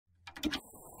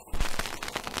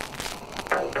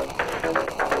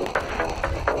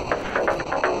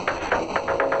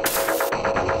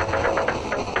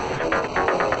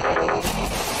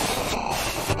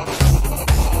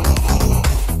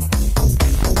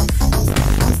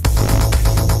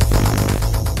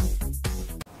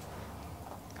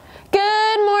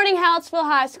Nashville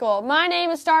High School. My name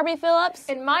is Darby Phillips.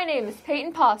 And my name is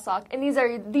Peyton Possock, and these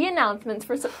are the announcements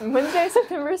for Wednesday,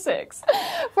 September 6th.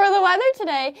 For the weather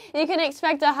today, you can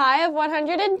expect a high of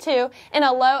 102 and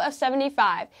a low of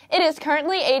 75. It is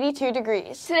currently 82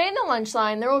 degrees. Today in the lunch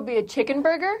line, there will be a chicken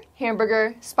burger,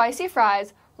 hamburger, spicy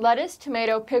fries, lettuce,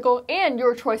 tomato, pickle, and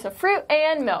your choice of fruit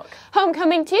and milk.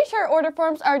 Homecoming t-shirt order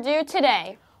forms are due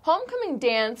today. Homecoming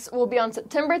dance will be on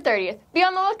September 30th. Be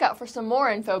on the lookout for some more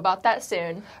info about that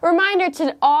soon. Reminder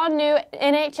to all new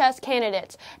NHS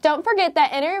candidates. Don't forget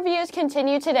that interviews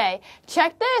continue today.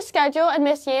 Check the schedule in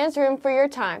Miss Yan's room for your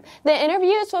time. The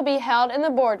interviews will be held in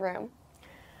the boardroom.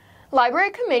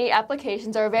 Library committee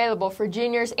applications are available for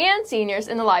juniors and seniors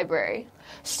in the library.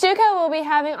 Stuco will be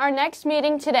having our next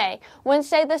meeting today,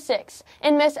 Wednesday the 6th,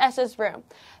 in Miss S's room.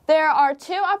 There are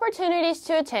 2 opportunities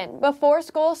to attend, before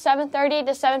school 7:30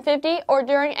 to 7:50 or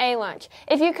during a lunch.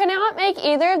 If you cannot make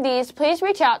either of these, please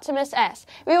reach out to Miss S.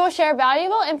 We will share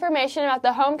valuable information about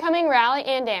the homecoming rally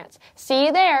and dance. See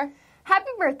you there.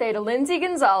 Happy birthday to Lindsay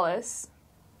Gonzalez.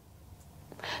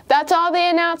 That's all the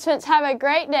announcements. Have a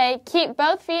great day. Keep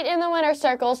both feet in the winner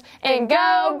circles and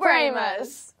go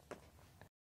Brahmas!